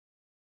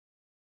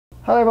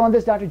Hello everyone,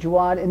 this is Dr.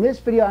 Jawad. In this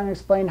video I'm going to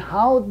explain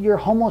how your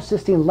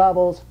homocysteine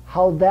levels,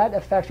 how that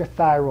affects your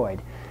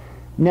thyroid.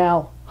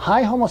 Now,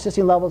 high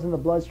homocysteine levels in the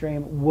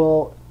bloodstream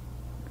will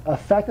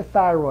affect the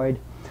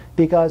thyroid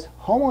because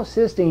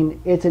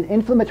homocysteine, it's an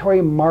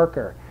inflammatory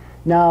marker.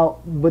 Now,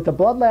 with the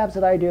blood labs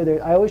that I do,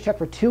 I always check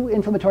for two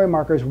inflammatory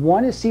markers.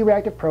 One is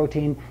C-reactive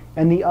protein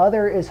and the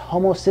other is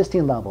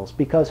homocysteine levels,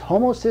 because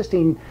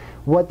homocysteine,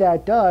 what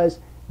that does,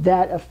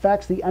 that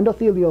affects the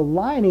endothelial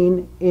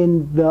lining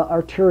in the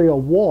arterial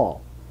wall.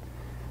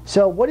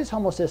 So what is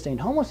homocysteine?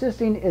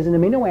 Homocysteine is an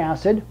amino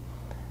acid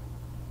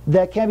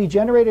that can be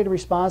generated in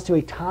response to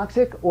a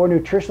toxic or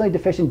nutritionally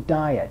deficient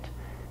diet.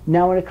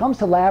 Now when it comes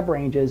to lab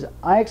ranges,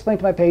 I explain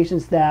to my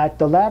patients that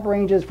the lab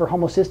ranges for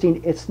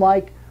homocysteine, it's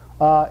like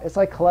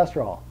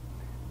cholesterol.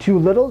 Too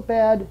little is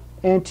bad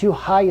and too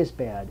high is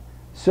bad.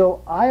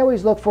 So I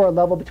always look for a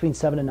level between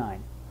 7 and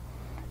 9.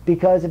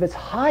 Because if it's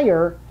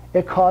higher,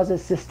 it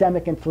causes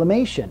systemic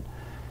inflammation.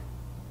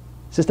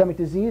 Systemic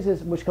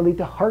diseases, which can lead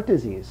to heart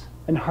disease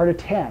and heart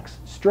attacks,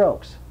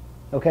 strokes.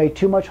 Okay,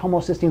 too much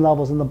homocysteine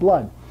levels in the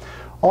blood.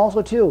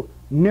 Also too,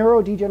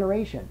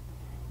 neurodegeneration.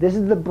 This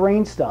is the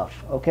brain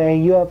stuff, okay?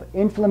 You have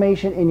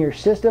inflammation in your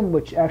system,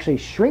 which actually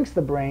shrinks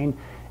the brain,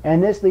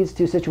 and this leads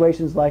to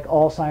situations like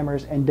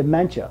Alzheimer's and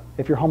dementia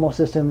if your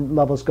homocysteine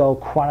levels go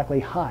chronically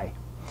high.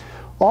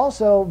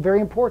 Also, very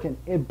important,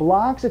 it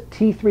blocks a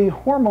T3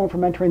 hormone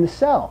from entering the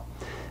cell.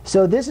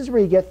 So this is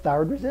where you get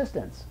thyroid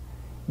resistance.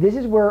 This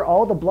is where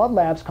all the blood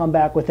labs come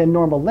back within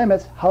normal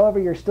limits. However,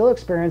 you're still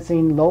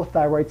experiencing low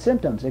thyroid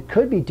symptoms. It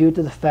could be due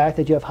to the fact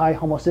that you have high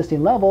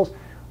homocysteine levels,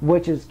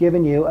 which has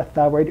given you a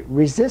thyroid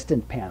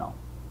resistant panel.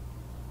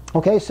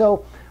 Okay,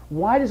 so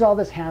why does all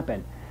this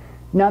happen?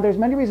 Now, there's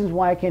many reasons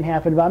why it can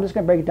happen, but I'm just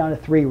going to break it down to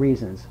 3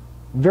 reasons.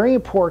 Very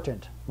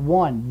important.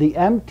 1, the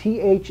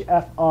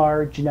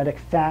MTHFR genetic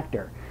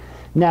factor.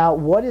 Now,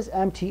 what is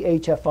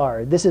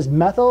MTHFR? This is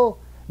methylene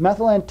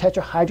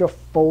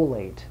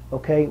tetrahydrofolate.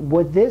 Okay,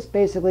 what this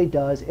basically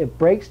does, it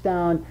breaks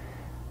down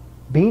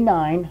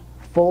B9,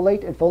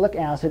 folate, and folic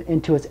acid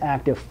into its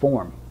active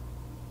form.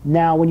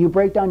 Now, when you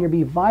break down your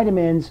B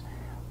vitamins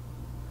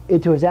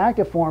into its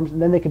active forms,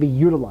 then they can be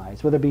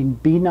utilized, whether it be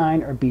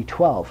B9 or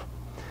B12.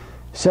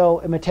 So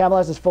it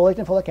metabolizes folate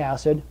and folic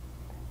acid.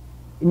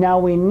 Now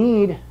we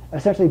need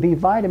essentially B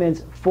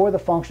vitamins for the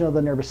function of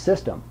the nervous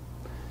system.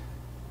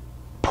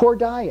 Poor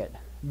diet,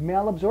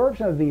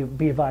 malabsorption of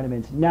B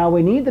vitamins. Now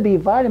we need the B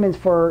vitamins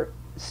for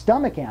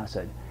stomach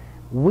acid.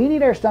 We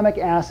need our stomach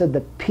acid, the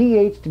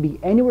pH, to be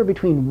anywhere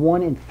between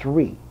 1 and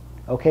 3.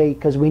 Okay,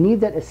 because we need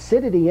that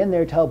acidity in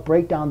there to help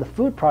break down the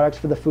food products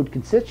for the food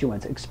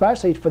constituents,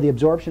 especially for the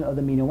absorption of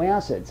the amino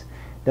acids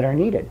that are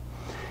needed.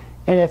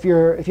 And if you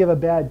have a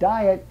bad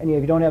diet and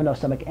if you don't have enough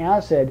stomach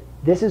acid,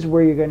 this is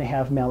where you're going to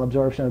have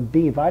malabsorption of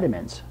B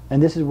vitamins,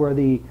 and this is where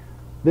the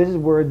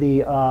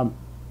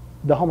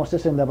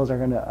homocysteine levels are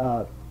going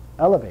to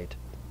elevate.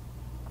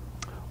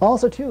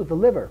 Also too, the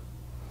liver.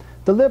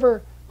 The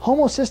liver,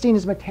 homocysteine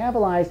is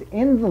metabolized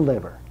in the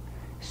liver.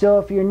 So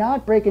if you're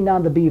not breaking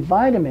down the B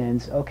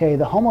vitamins, okay,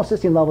 the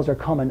homocysteine levels are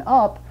coming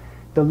up,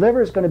 the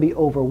liver is going to be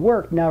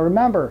overworked. Now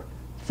remember,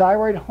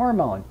 thyroid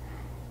hormone,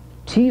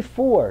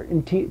 T4,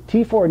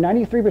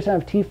 93%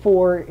 of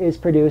T4 is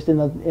produced in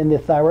the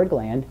thyroid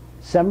gland,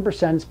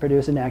 7% is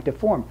produced in active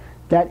form.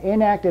 That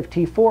inactive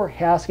T4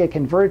 has to get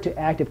converted to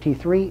active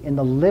T3 in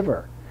the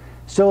liver.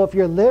 So if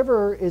your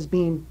liver is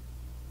being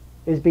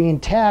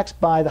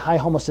taxed by the high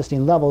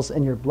homocysteine levels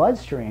in your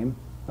bloodstream,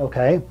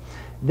 okay,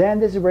 then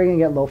this is where you're going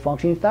to get low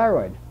functioning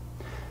thyroid.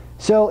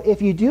 So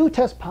if you do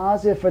test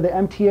positive for the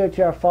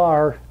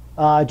MTHFR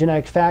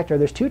genetic factor,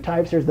 there's 2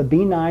 types. There's the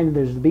B9 and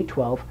there's the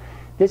B12.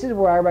 This is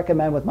where I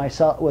recommend with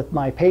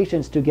my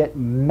patients to get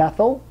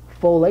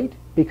methylfolate,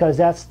 because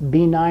that's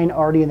B9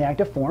 already in the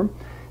active form.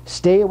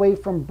 Stay away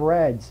from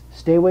breads.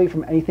 Stay away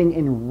from anything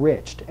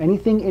enriched.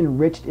 Anything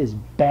enriched is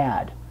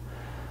bad.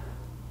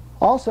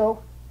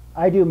 Also,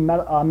 I do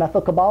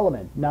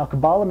methylcobalamin. Now,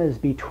 cobalamin is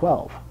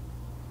B12.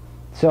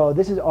 So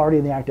this is already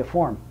in the active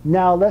form.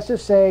 Now, let's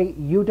just say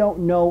you don't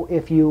know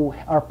if you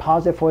are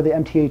positive for the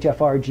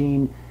MTHFR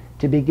gene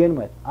to begin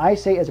with. I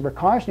say as a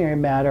precautionary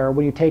matter,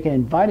 when you're taking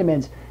in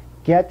vitamins,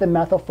 get the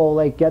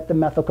methylfolate, get the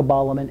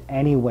methylcobalamin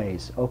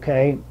anyways,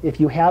 okay? If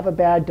you have a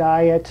bad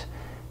diet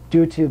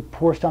due to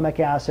poor stomach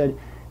acid,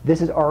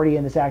 this is already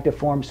in this active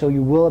form, so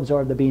you will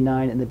absorb the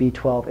B9 and the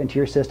B12 into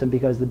your system,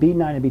 because the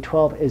B9 and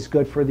B12 is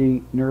good for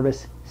the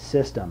nervous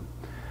system,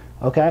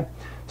 okay?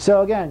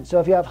 So again,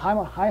 so if you have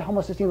high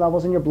homocysteine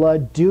levels in your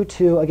blood due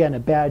to, again, a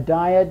bad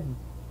diet,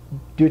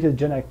 due to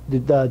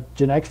the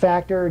genetic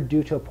factor,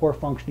 due to a poor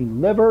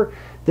functioning liver,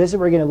 this is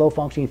where you're getting a low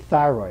functioning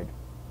thyroid,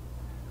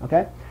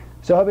 okay?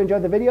 So I hope you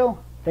enjoyed the video.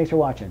 Thanks for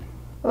watching.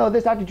 Hello,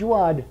 this is Dr.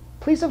 Jawad.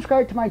 Please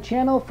subscribe to my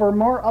channel for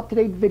more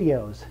up-to-date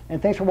videos,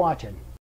 and thanks for watching.